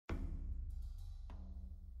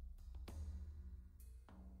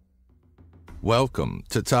Welcome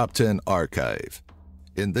to Top 10 Archive.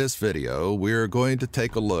 In this video, we're going to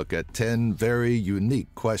take a look at 10 very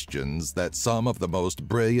unique questions that some of the most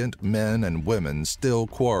brilliant men and women still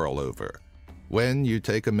quarrel over. When you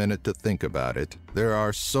take a minute to think about it, there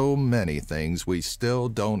are so many things we still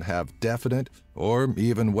don't have definite or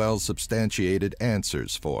even well-substantiated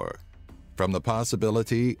answers for. From the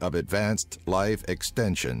possibility of advanced life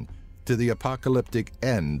extension to the apocalyptic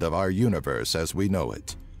end of our universe as we know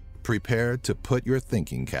it. Prepare to put your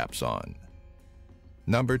thinking caps on.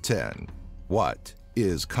 Number 10. What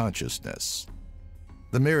is consciousness?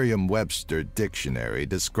 The Merriam-Webster dictionary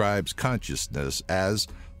describes consciousness as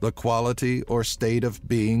the quality or state of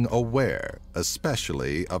being aware,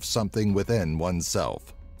 especially of something within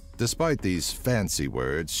oneself. Despite these fancy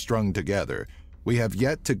words strung together, we have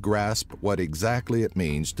yet to grasp what exactly it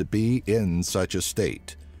means to be in such a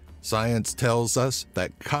state. Science tells us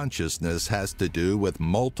that consciousness has to do with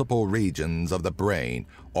multiple regions of the brain,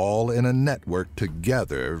 all in a network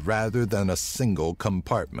together rather than a single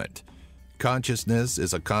compartment. Consciousness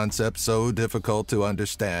is a concept so difficult to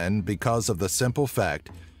understand because of the simple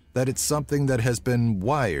fact that it's something that has been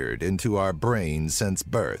wired into our brain since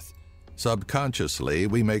birth. Subconsciously,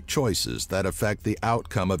 we make choices that affect the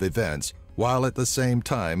outcome of events, while at the same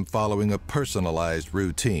time following a personalized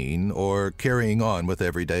routine or carrying on with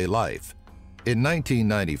everyday life. In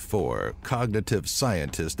 1994, cognitive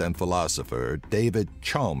scientist and philosopher David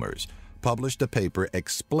Chalmers published a paper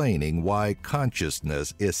explaining why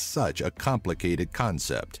consciousness is such a complicated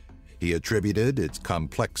concept. He attributed its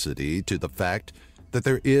complexity to the fact that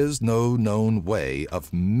there is no known way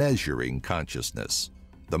of measuring consciousness.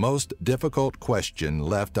 The most difficult question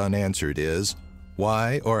left unanswered is,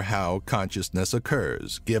 why or how consciousness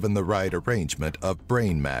occurs, given the right arrangement of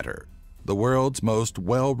brain matter. The world's most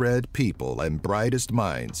well-read people and brightest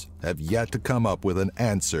minds have yet to come up with an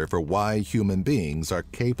answer for why human beings are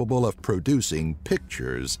capable of producing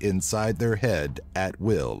pictures inside their head at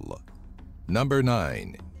will. Number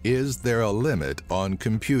 9. Is there a limit on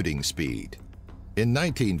computing speed? In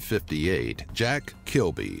 1958, Jack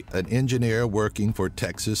Kilby, an engineer working for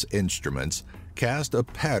Texas Instruments, cast a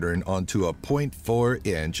pattern onto a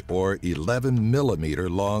 0.4-inch or 11-millimeter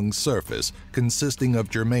long surface consisting of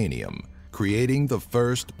germanium, creating the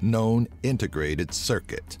first known integrated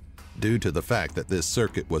circuit. Due to the fact that this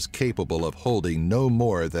circuit was capable of holding no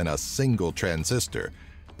more than a single transistor,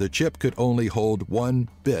 the chip could only hold one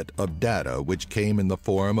bit of data, which came in the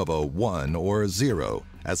form of a 1 or a 0,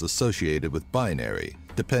 as associated with binary,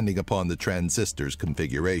 depending upon the transistor's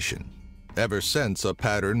configuration. Ever since a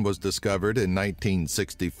pattern was discovered in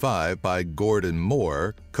 1965 by Gordon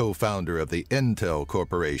Moore, co-founder of the Intel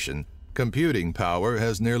Corporation, computing power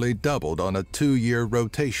has nearly doubled on a 2-year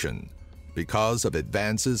rotation. Because of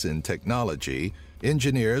advances in technology,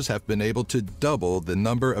 engineers have been able to double the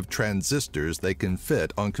number of transistors they can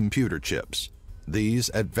fit on computer chips. These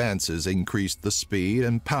advances increase the speed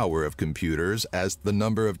and power of computers as the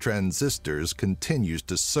number of transistors continues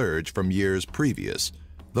to surge from years previous.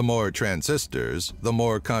 The more transistors, the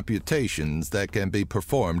more computations that can be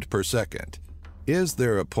performed per second. Is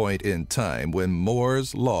there a point in time when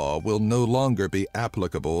Moore's law will no longer be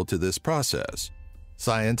applicable to this process?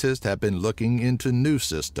 Scientists have been looking into new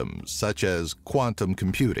systems, such as quantum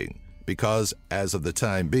computing, because, as of the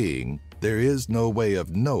time being, there is no way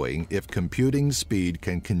of knowing if computing speed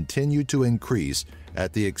can continue to increase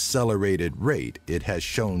at the accelerated rate it has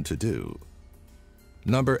shown to do.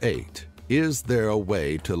 Number 8. Is there a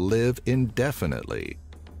way to live indefinitely?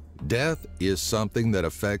 Death is something that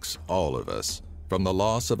affects all of us. From the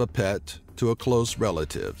loss of a pet to a close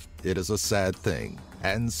relative, it is a sad thing,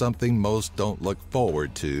 and something most don't look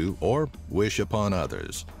forward to or wish upon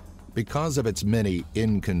others. Because of its many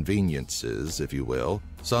inconveniences, if you will,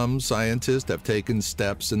 some scientists have taken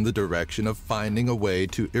steps in the direction of finding a way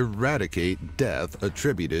to eradicate death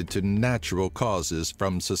attributed to natural causes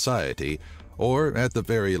from society, or at the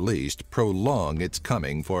very least prolong its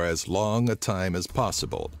coming for as long a time as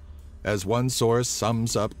possible. As one source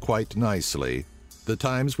sums up quite nicely, the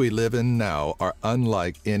times we live in now are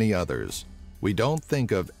unlike any others. We don't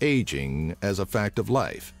think of aging as a fact of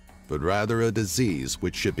life, but rather a disease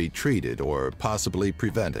which should be treated or possibly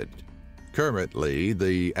prevented. Currently,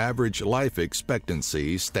 the average life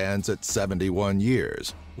expectancy stands at 71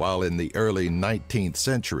 years, while in the early 19th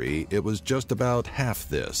century it was just about half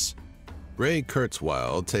this. Ray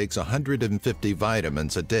Kurzweil takes 150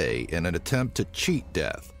 vitamins a day in an attempt to cheat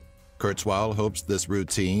death. Kurzweil hopes this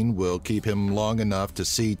routine will keep him long enough to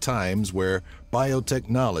see times where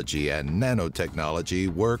biotechnology and nanotechnology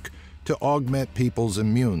work to augment people's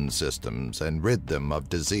immune systems and rid them of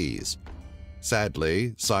disease.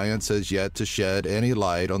 Sadly, science has yet to shed any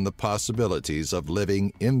light on the possibilities of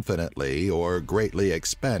living infinitely or greatly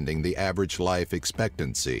expanding the average life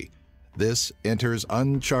expectancy. This enters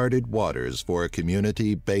uncharted waters for a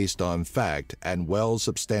community based on fact and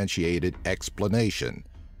well-substantiated explanation.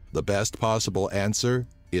 The best possible answer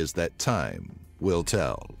is that time will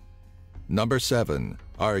tell. Number 7.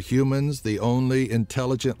 Are humans the only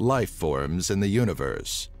intelligent life forms in the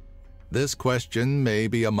universe? This question may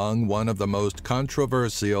be among one of the most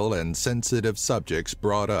controversial and sensitive subjects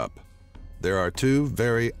brought up. There are two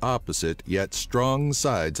very opposite yet strong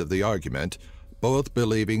sides of the argument, both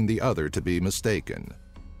believing the other to be mistaken.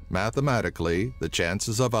 Mathematically, the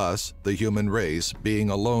chances of us, the human race, being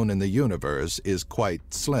alone in the universe is quite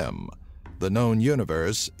slim. The known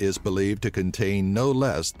universe is believed to contain no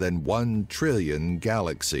less than 1 trillion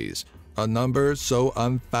galaxies, a number so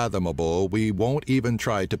unfathomable we won't even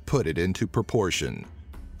try to put it into proportion.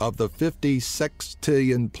 Of the 50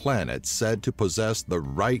 sextillion planets said to possess the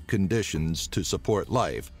right conditions to support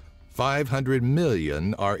life, 500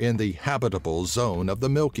 million are in the habitable zone of the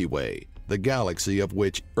Milky Way, the galaxy of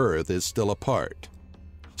which Earth is still a part.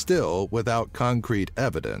 Still, without concrete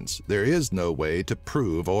evidence, there is no way to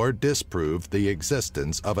prove or disprove the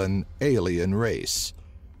existence of an alien race.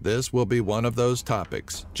 This will be one of those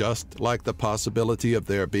topics, just like the possibility of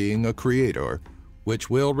there being a creator, which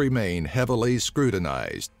will remain heavily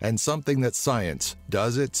scrutinized and something that science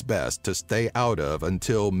does its best to stay out of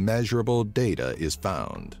until measurable data is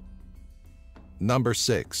found. Number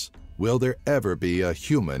 6. Will there ever be a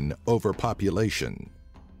human overpopulation?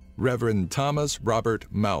 Reverend Thomas Robert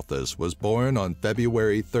Malthus was born on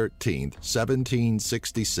February 13,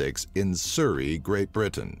 1766 in Surrey, Great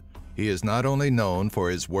Britain. He is not only known for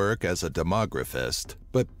his work as a demographist,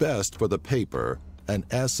 but best for the paper, An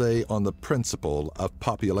Essay on the Principle of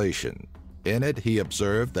Population. In it, he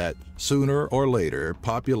observed that sooner or later,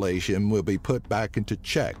 population will be put back into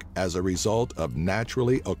check as a result of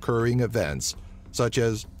naturally occurring events such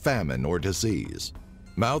as famine or disease.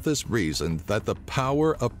 Malthus reasoned that the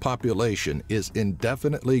power of population is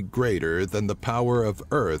indefinitely greater than the power of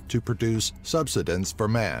Earth to produce subsistence for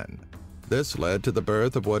man. This led to the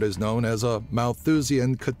birth of what is known as a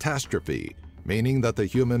Malthusian catastrophe, meaning that the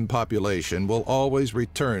human population will always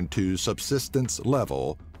return to subsistence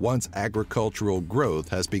level once agricultural growth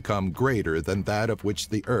has become greater than that of which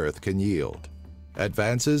the Earth can yield.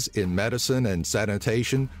 Advances in medicine and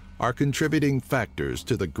sanitation are contributing factors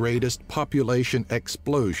to the greatest population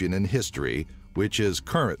explosion in history, which is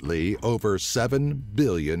currently over 7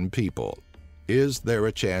 billion people. Is there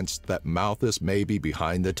a chance that Malthus may be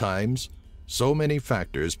behind the times? So many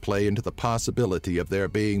factors play into the possibility of there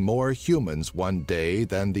being more humans one day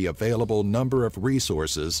than the available number of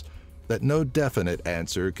resources that no definite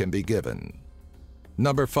answer can be given.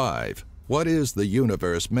 Number 5. What is the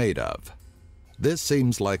universe made of? This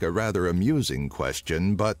seems like a rather amusing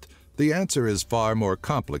question, but the answer is far more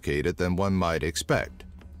complicated than one might expect.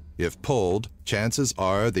 If polled, chances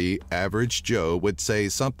are the average Joe would say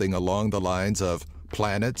something along the lines of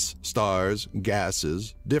planets, stars,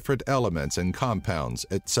 gases, different elements and compounds,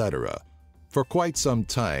 etc. For quite some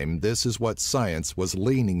time, this is what science was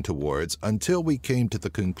leaning towards until we came to the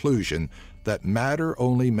conclusion that matter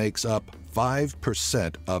only makes up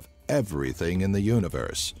 5% of everything in the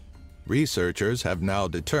universe. Researchers have now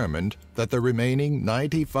determined that the remaining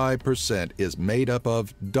 95% is made up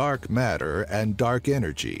of dark matter and dark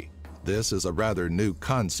energy. This is a rather new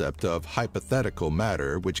concept of hypothetical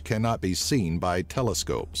matter which cannot be seen by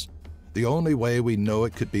telescopes. The only way we know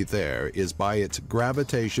it could be there is by its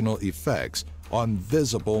gravitational effects on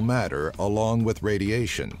visible matter along with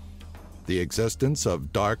radiation. The existence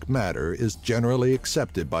of dark matter is generally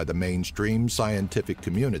accepted by the mainstream scientific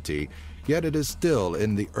community, yet it is still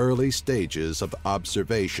in the early stages of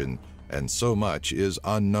observation, and so much is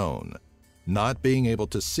unknown. Not being able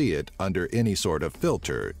to see it under any sort of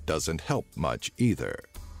filter doesn't help much either.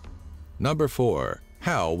 Number 4.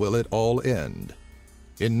 How will it all end?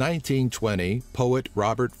 In 1920, poet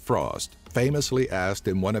Robert Frost famously asked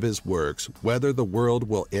in one of his works whether the world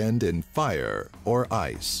will end in fire or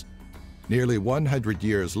ice. Nearly 100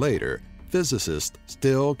 years later, physicists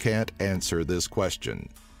still can't answer this question.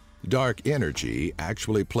 Dark energy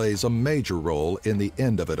actually plays a major role in the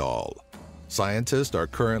end of it all. Scientists are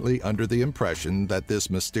currently under the impression that this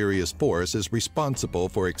mysterious force is responsible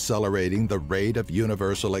for accelerating the rate of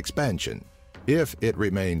universal expansion. If it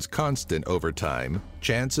remains constant over time,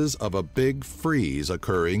 chances of a big freeze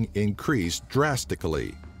occurring increase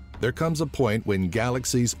drastically. There comes a point when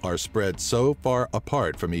galaxies are spread so far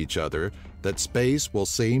apart from each other that space will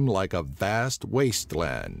seem like a vast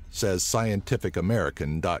wasteland, says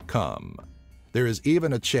scientificamerican.com. There is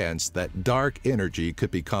even a chance that dark energy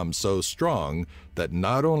could become so strong that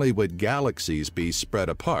not only would galaxies be spread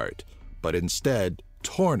apart, but instead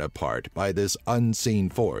torn apart by this unseen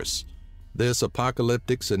force. This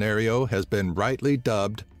apocalyptic scenario has been rightly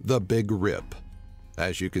dubbed the Big Rip.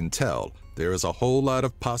 As you can tell, there is a whole lot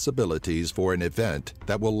of possibilities for an event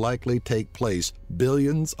that will likely take place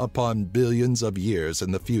billions upon billions of years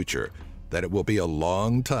in the future, that it will be a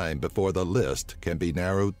long time before the list can be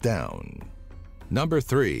narrowed down. Number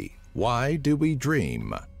 3. Why do we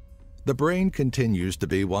dream? The brain continues to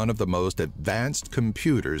be one of the most advanced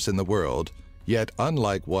computers in the world, yet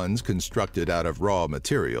unlike ones constructed out of raw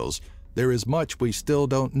materials, there is much we still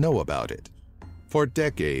don't know about it. For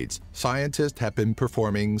decades, scientists have been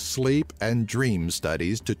performing sleep and dream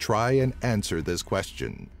studies to try and answer this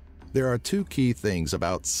question. There are two key things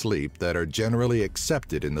about sleep that are generally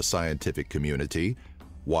accepted in the scientific community.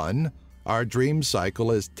 One, our dream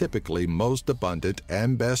cycle is typically most abundant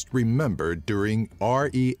and best remembered during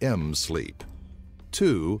REM sleep.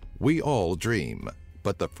 Two, we all dream,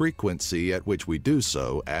 but the frequency at which we do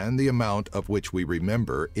so and the amount of which we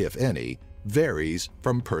remember, if any, varies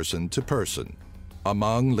from person to person.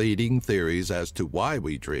 Among leading theories as to why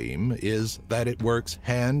we dream is that it works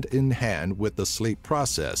hand in hand with the sleep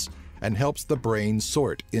process and helps the brain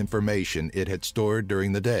sort information it had stored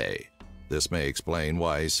during the day. This may explain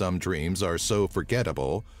why some dreams are so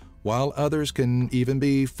forgettable, while others can even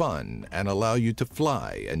be fun and allow you to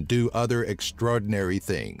fly and do other extraordinary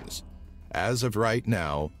things. As of right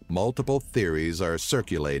now, multiple theories are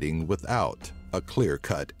circulating without a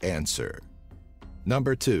clear-cut answer.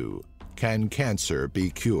 Number 2. Can cancer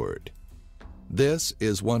be cured? This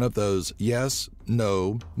is one of those yes,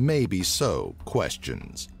 no, maybe so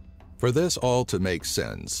questions. For this all to make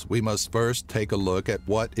sense, we must first take a look at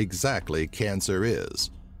what exactly cancer is.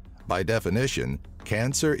 By definition,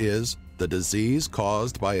 cancer is the disease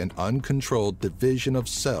caused by an uncontrolled division of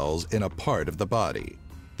cells in a part of the body.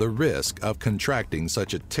 The risk of contracting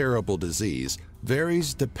such a terrible disease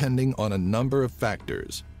varies depending on a number of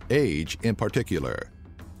factors, age in particular.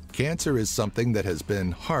 Cancer is something that has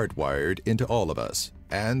been hardwired into all of us,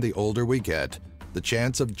 and the older we get, the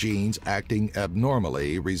chance of genes acting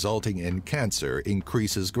abnormally resulting in cancer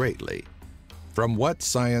increases greatly. From what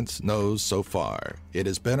science knows so far, it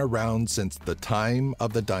has been around since the time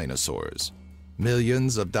of the dinosaurs.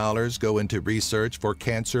 Millions of dollars go into research for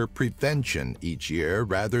cancer prevention each year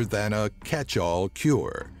rather than a catch-all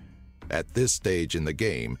cure. At this stage in the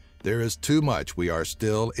game, there is too much we are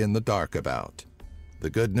still in the dark about. The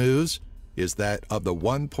good news is that of the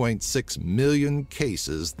 1.6 million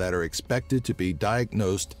cases that are expected to be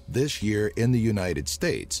diagnosed this year in the United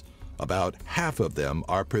States, about half of them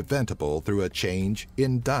are preventable through a change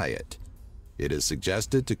in diet. It is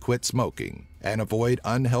suggested to quit smoking and avoid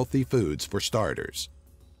unhealthy foods for starters.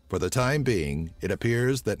 For the time being, it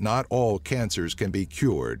appears that not all cancers can be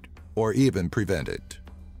cured or even prevented.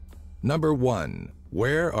 Number 1.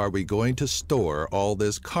 Where are we going to store all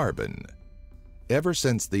this carbon? Ever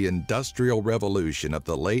since the Industrial Revolution of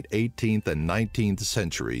the late 18th and 19th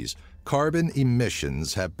centuries, carbon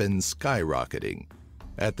emissions have been skyrocketing.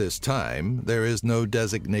 At this time, there is no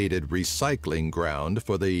designated recycling ground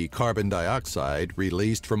for the carbon dioxide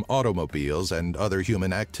released from automobiles and other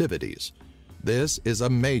human activities. This is a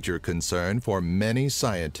major concern for many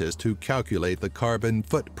scientists who calculate the carbon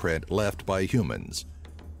footprint left by humans.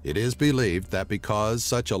 It is believed that because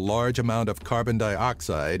such a large amount of carbon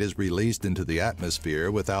dioxide is released into the atmosphere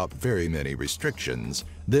without very many restrictions,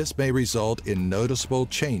 this may result in noticeable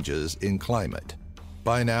changes in climate.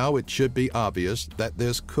 By now, it should be obvious that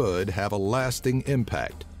this could have a lasting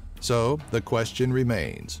impact. So, the question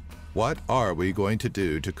remains, what are we going to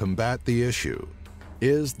do to combat the issue?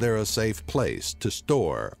 Is there a safe place to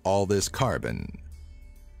store all this carbon?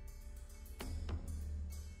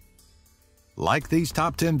 Like these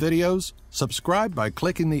top 10 videos? Subscribe by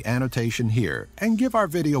clicking the annotation here and give our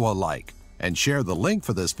video a like, and share the link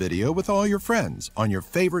for this video with all your friends on your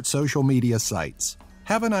favorite social media sites.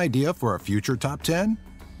 Have an idea for a future top 10?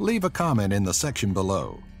 Leave a comment in the section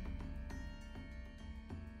below.